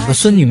好像两个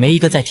孙女没一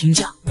个在听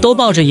讲，都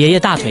抱着爷爷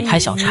大腿开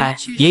小差，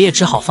爷爷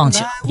只好放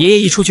弃了。爷爷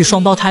一出去，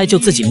双胞胎就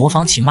自己模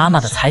仿起妈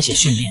妈的采血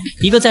训练，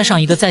一个在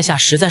上一个在下，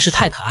实在是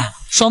太可爱了。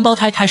双胞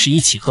胎开始一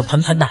起喝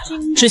盆盆奶了，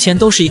之前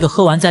都是一个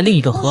喝完再另一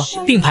个喝，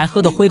并排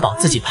喝的辉宝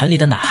自己盆里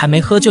的奶还没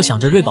喝，就想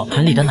着瑞宝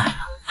盆里的奶了。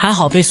还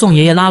好被宋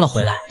爷爷拉了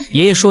回来，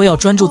爷爷说要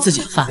专注自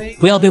己的饭，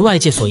不要被外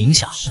界所影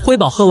响。辉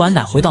宝喝完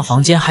奶回到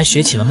房间，还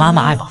学起了妈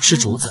妈爱宝吃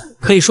竹子，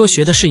可以说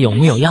学的是有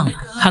模有样的。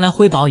看来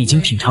辉宝已经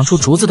品尝出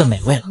竹子的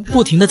美味了，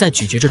不停的在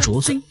咀嚼着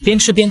竹子，边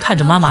吃边看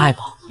着妈妈爱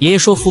宝。爷爷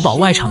说福宝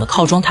外场的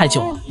靠装太旧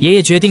了，爷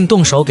爷决定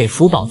动手给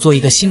福宝做一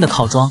个新的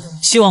靠装，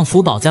希望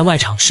福宝在外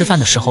场吃饭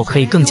的时候可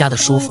以更加的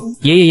舒服。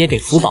爷爷也给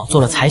福宝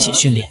做了采血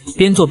训练，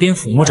边做边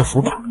抚摸着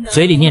福宝，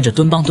嘴里念着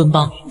蹲邦蹲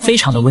邦，非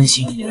常的温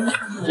馨。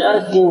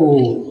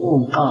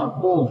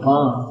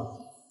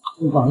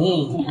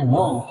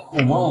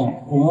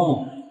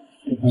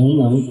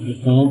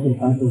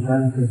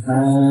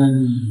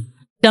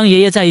江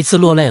爷爷再一次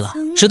落泪了，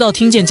直到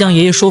听见江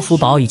爷爷说福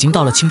宝已经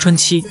到了青春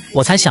期，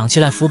我才想起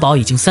来福宝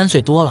已经3岁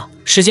多了，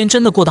时间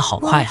真的过得好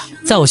快啊！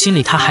在我心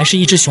里他还是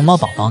一只熊猫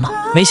宝宝呢，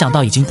没想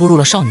到已经步入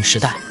了少女时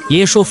代。爷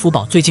爷说福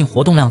宝最近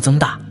活动量增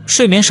大，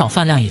睡眠少，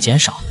饭量也减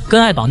少，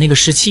跟爱宝那个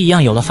时期一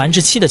样有了繁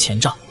殖期的前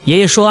兆。爷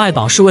爷说爱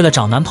宝是为了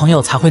找男朋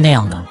友才会那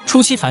样的，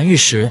初期繁育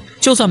时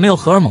就算没有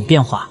荷尔蒙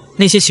变化，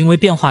那些行为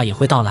变化也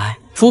会到来。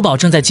福宝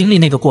正在经历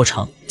那个过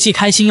程，既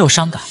开心又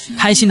伤感。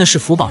开心的是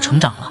福宝成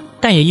长了，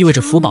但也意味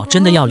着福宝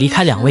真的要离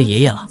开两位爷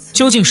爷了。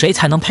究竟谁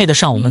才能配得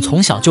上我们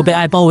从小就被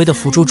爱包围的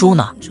福猪猪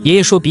呢？爷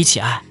爷说比起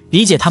爱，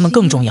理解他们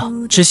更重要，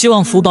只希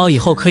望福宝以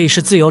后可以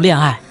是自由恋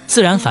爱，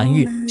自然繁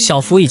育。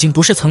小福已经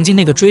不是曾经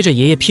那个追着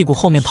爷爷屁股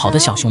后面跑的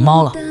小熊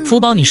猫了。福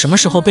宝，你什么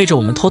时候背着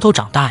我们偷偷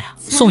长大呀？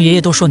宋爷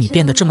爷都说你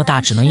变得这么大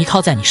只能依靠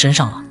在你身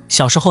上了，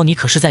小时候你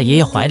可是在爷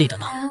爷怀里的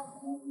呢。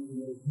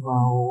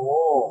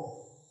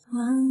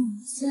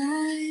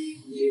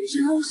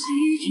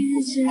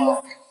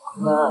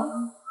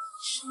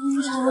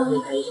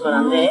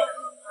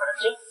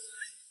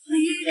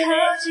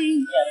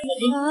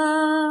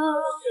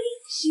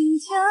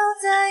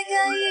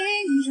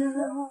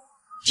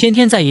天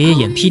天在爷爷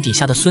眼皮底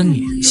下的孙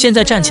女，现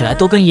在站起来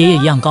都跟爷爷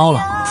一样高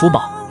了。福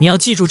宝，你要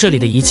记住这里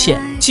的一切，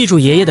记住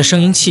爷爷的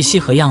声音、气息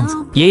和样子，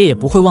爷爷也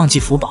不会忘记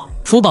福宝。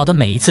福宝的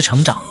每一次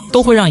成长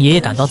都会让爷爷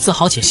感到自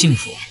豪且幸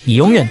福，你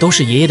永远都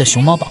是爷爷的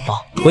熊猫宝宝。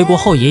回国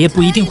后爷爷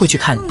不一定会去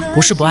看你，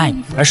不是不爱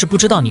你，而是不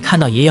知道你看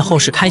到爷爷后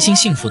是开心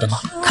幸福的吗？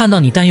看到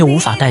你但又无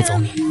法带走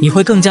你，你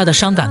会更加的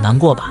伤感难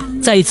过吧？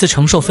再一次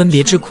承受分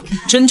别之苦，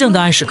真正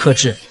的爱是克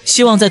制。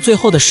希望在最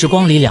后的时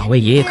光里，两位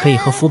爷爷可以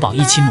和福宝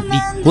一起努力，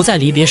不在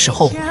离别时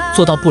后悔，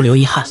做到不留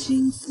遗憾。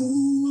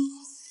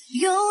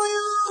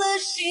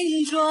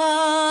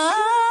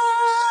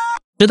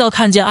直到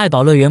看见爱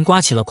宝乐园刮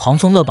起了狂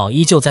风，乐宝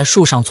依旧在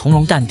树上从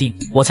容淡定，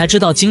我才知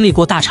道经历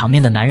过大场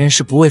面的男人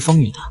是不畏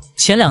风雨的。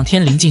前2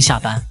天临近下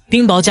班，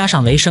冰雹加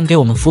上雷声给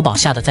我们福宝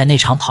吓得在内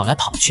场跑来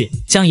跑去，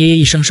将爷爷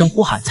一声声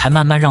呼喊才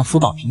慢慢让福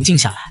宝平静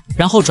下来，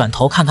然后转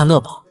头看看乐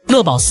宝。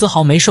乐宝丝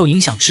毫没受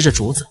影响，吃着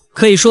竹子。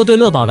可以说对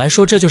乐宝来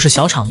说这就是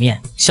小场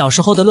面。小时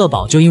候的乐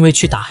宝就因为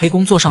去打黑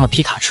工坐上了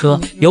皮卡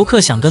车，游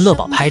客想跟乐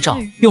宝拍照，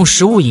用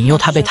食物引诱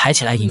他被抬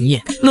起来营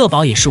业，乐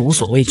宝也是无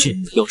所畏惧，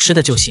有吃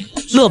的就行。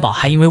乐宝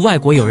还因为外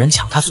国有人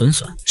抢他笋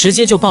笋，直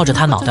接就抱着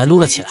他脑袋撸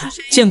了起来。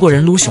见过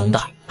人撸熊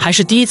的，还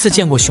是第一次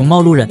见过熊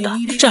猫撸人的，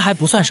这还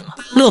不算什么，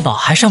乐宝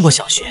还上过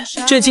小学，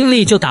这经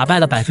历就打败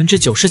了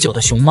99%的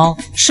熊猫。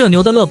社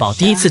牛的乐宝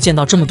第一次见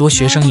到这么多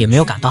学生也没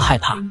有感到害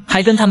怕，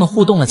还跟他们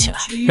互动了起来。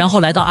然后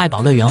来到爱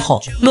宝乐园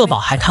后，乐宝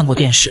还看过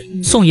电视。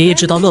宋爷爷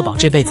知道乐宝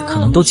这辈子可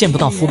能都见不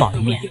到福宝一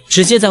面，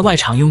直接在外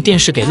场用电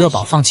视给乐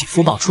宝放起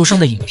福宝出生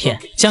的影片。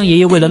江爷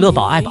爷为了乐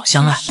宝爱宝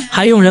相爱，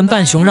还用人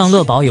扮熊让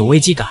乐宝有危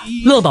机感。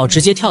乐宝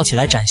直接跳起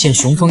来展现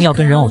雄风，要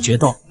跟人偶决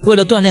斗。为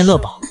了锻炼乐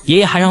宝，爷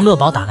爷还让乐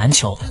宝打篮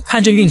球，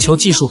看着运球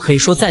技术可以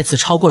说再次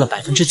超过了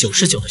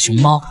99%的熊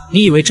猫。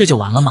你以为这就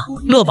完了吗？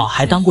乐宝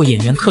还当过演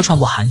员，客串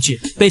过韩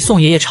剧，被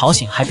宋爷爷吵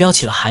醒还飙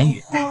起了韩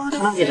语。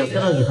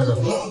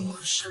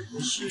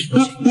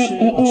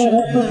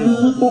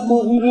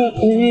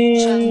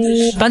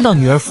搬到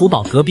女儿福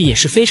宝隔壁也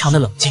是非常的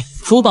冷静，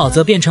福宝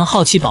则变成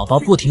好奇宝宝，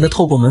不停地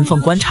透过门缝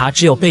观察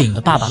只有背影的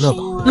爸爸乐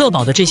宝。乐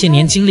宝的这些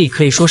年经历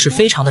可以说是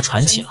非常的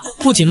传奇了，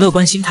不仅乐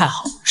观心态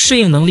好，适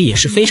应能力也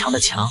是非常的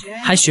强，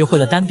还学会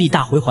了单臂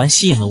大回环，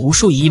吸引了无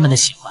数姨姨们的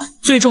喜欢。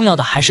最重要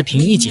的还是凭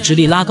一己之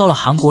力拉高了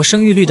韩国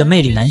生育率的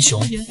魅力男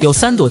熊，有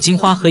3朵金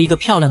花和一个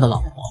漂亮的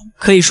老婆，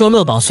可以说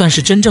乐宝算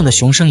是真正的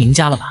熊生赢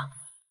家了吧。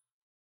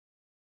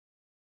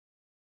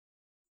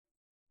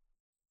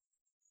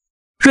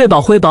瑞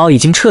宝、灰宝已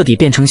经彻底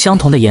变成相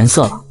同的颜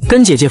色了，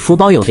跟姐姐福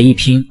宝有的一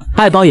拼。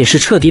爱宝也是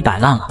彻底摆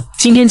烂了。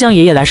今天将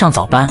爷爷来上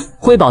早班，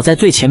灰宝在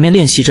最前面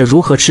练习着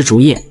如何吃竹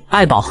叶，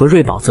爱宝和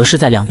瑞宝则是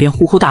在两边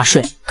呼呼大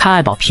睡。看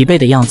爱宝疲惫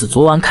的样子，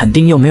昨晚肯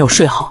定又没有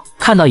睡好。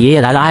看到爷爷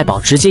来了，爱宝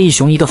直接一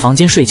熊一个房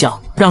间睡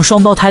觉，让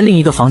双胞胎另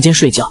一个房间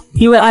睡觉，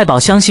因为爱宝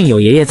相信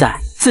有爷爷在，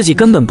自己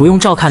根本不用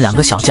照看两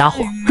个小家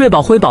伙。瑞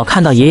宝、灰宝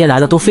看到爷爷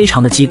来了都非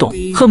常的激动，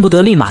恨不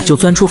得立马就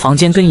钻出房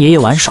间跟爷爷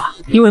玩耍，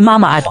因为妈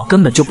妈爱宝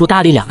根本就不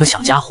搭理两个小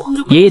家伙。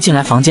爷爷进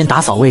来房间打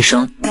扫卫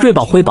生，瑞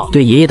宝、灰宝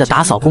对爷爷的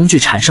打扫工具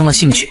产生了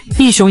兴趣，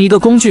一熊一个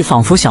工具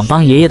仿佛想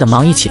帮爷爷的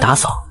忙一起打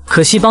扫，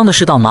可惜帮的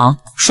是倒忙，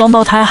双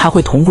胞胎还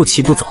会同步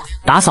齐步走。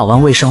打扫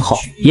完卫生后，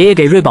爷爷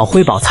给瑞宝、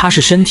灰宝擦拭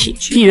身体，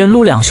一人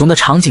撸两熊的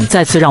场景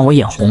再次让我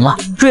眼红了。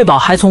瑞宝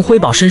还从灰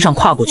宝身上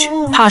跨过去，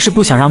怕是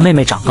不想让妹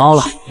妹长高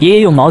了。爷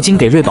爷用毛巾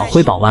给瑞宝、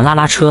灰宝玩拉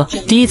拉车，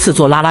第一次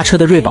坐拉拉车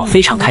的瑞宝非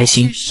常开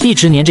心，一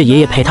直黏着爷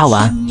爷陪他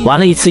玩，玩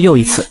了一次又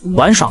一次。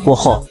玩耍过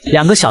后，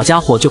两个小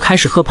家伙就开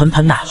始喝盆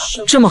盆奶了。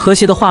这么和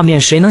谐的画面，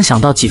谁能想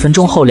到几分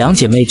钟后两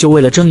姐妹就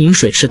为了争饮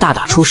水池大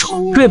打出手。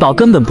瑞宝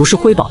根本不是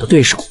灰宝的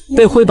对手，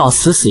被灰宝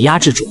死死压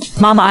制住。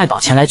妈妈爱宝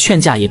前来劝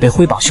架，也被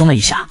灰宝凶了一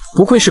下。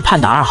不愧是叛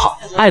打2号，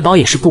爱宝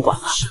也是不管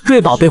了。瑞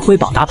宝被灰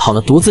宝打跑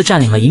了，独自占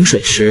领了饮水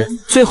池。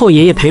最后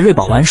爷爷陪瑞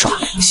宝玩耍，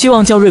希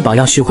望叫瑞宝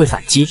要学会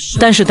反击，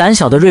但是胆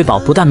小的瑞宝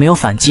不但没有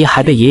反击，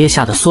还被爷爷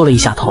吓得缩了一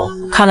下头。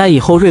看来以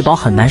后瑞宝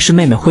很难是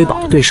妹妹灰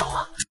宝的对手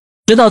了。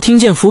直到听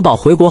见福宝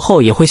回国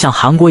后也会像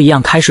韩国一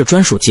样开设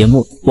专属节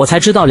目，我才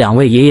知道两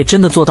位爷爷真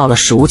的做到了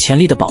史无前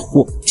例的保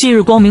护。近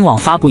日光明网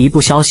发布一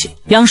部消息，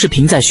央视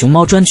频在熊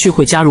猫专区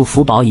会加入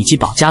福宝以及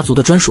宝家族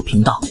的专属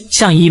频道，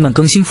向姨姨们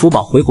更新福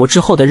宝回国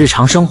之后的日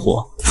常生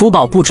活。福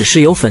宝不只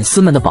是有粉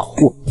丝们的保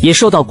护，也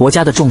受到国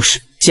家的重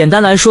视。简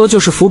单来说就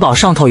是福宝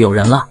上头有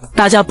人了，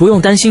大家不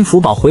用担心福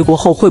宝回国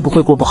后会不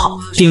会过不好。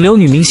顶流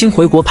女明星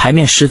回国排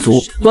面十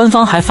足，官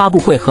方还发布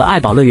会和爱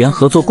宝乐园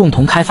合作共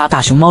同开发大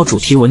熊猫主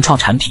题文创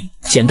产品。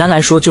简单来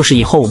说就是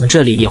以后我们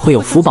这里也会有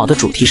福宝的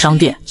主题商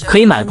店，可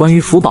以买关于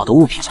福宝的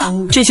物品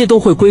了。这些都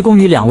会归功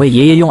于两位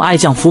爷爷用爱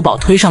将福宝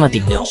推上了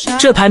顶流，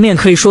这牌面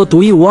可以说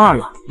独一无二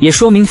了，也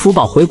说明福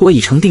宝回国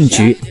已成定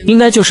局，应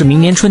该就是明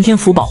年春天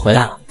福宝回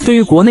来了。对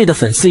于国内的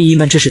粉丝姨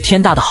们，这是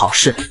天大的好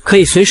事，可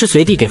以随时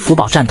随地给福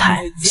宝站台。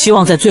希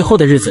望在最后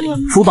的日子里，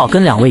福宝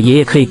跟两位爷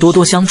爷可以多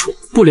多相处，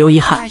不留遗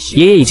憾。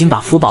爷爷已经把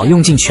福宝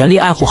用尽全力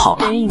爱护好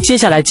了，接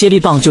下来接力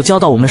棒就交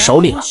到我们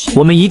手里了，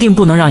我们一定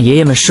不能让爷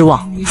爷们失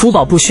望。福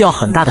宝不需要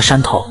很大的山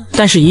头，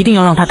但是一定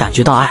要让他感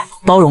觉到爱，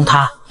包容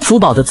他。福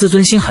宝的自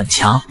尊心很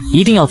强，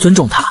一定要尊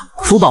重他。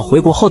福宝回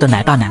国后的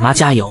奶爸奶妈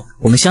加油，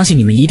我们相信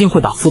你们一定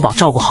会把福宝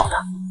照顾好的。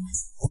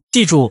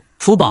记住，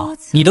福宝，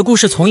你的故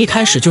事从一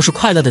开始就是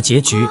快乐的结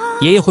局，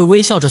爷爷会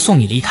微笑着送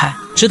你离开，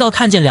直到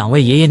看见两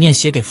位爷爷念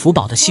写给福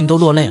宝的信都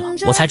落泪了，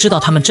我才知道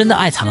他们真的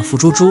爱惨了福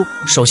猪猪。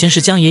首先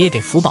是将爷爷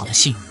给福宝的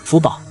信，福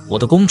宝，我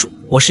的公主，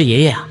我是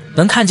爷爷啊，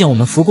能看见我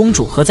们福公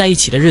主合在一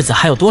起的日子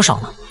还有多少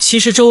呢？其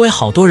实周围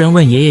好多人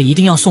问爷爷一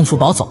定要送福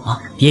宝走吗？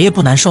爷爷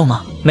不难受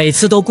吗？每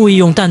次都故意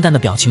用淡淡的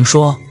表情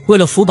说，为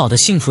了福宝的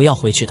幸福要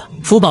回去的，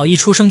福宝一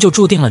出生就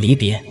注定了离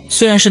别。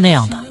虽然是那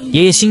样的，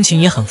爷爷心情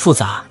也很复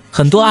杂。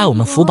很多爱我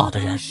们福宝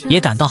的人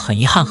也感到很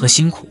遗憾和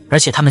辛苦，而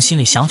且他们心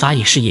里想法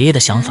也是爷爷的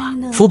想法。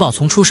福宝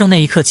从出生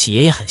那一刻起，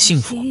爷爷很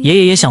幸福，爷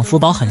爷也想福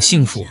宝很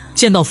幸福。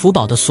见到福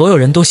宝的所有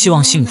人都希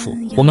望幸福。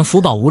我们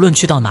福宝无论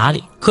去到哪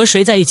里，和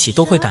谁在一起，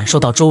都会感受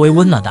到周围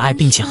温暖的爱，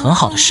并且很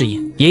好的适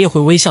应。爷爷会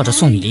微笑着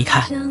送你离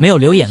开，没有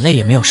流眼泪，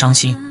也没有伤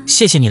心。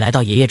谢谢你来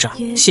到爷爷这儿，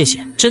谢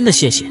谢，真的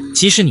谢谢。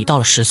即使你到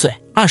了10岁、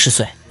20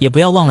岁，也不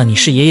要忘了你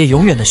是爷爷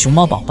永远的熊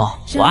猫宝宝，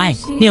我爱你。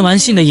念完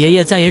信的爷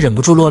爷再也忍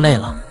不住落泪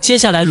了。接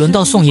下来轮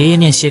到送爷爷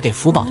念写给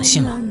福宝的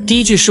信了。第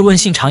一句是问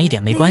信长一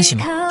点没关系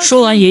吗？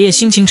说完，爷爷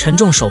心情沉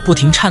重，手不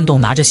停颤动，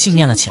拿着信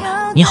念了起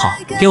来。你好，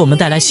给我们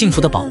带来幸福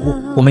的宝物，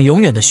我们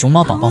永远的熊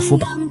猫宝宝福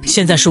宝，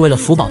现在是为了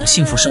福宝的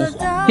幸福生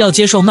活，要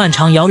接受漫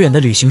长遥远的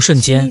旅行瞬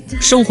间。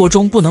生活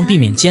中不能避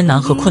免艰难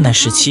和困难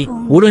时期，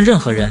无论任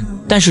何人，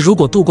但是如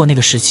果度过那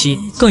个时期，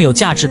更有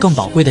价值更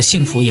宝贵的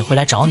幸福也会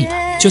来找你的，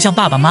就像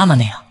爸爸妈妈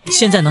那样。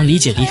现在能理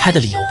解离开的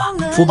理由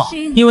吧，福宝，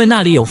因为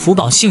那里有福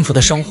宝幸福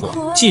的生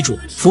活。记住，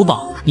福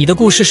宝，你的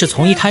故事是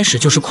从一开始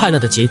就是快乐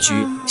的结局。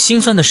心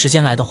酸的时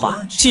间来的话，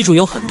记住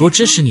有很多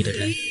支持你的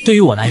人。对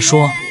于我来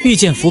说，遇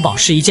见福宝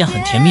是一件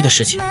很甜蜜的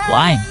事情，我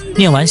爱你。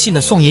念完信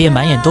的宋爷爷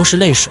满眼都是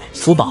泪水。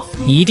福宝，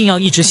你一定要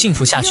一直幸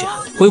福下去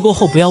啊！回国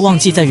后不要忘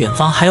记，在远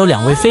方还有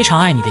2位非常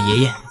爱你的爷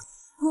爷。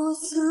我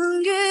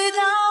曾遇到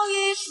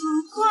一束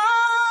光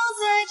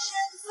在前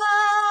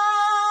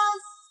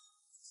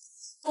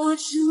方，我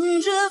乘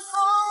着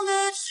风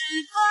的翅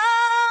膀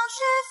去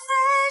飞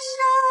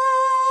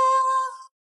翔。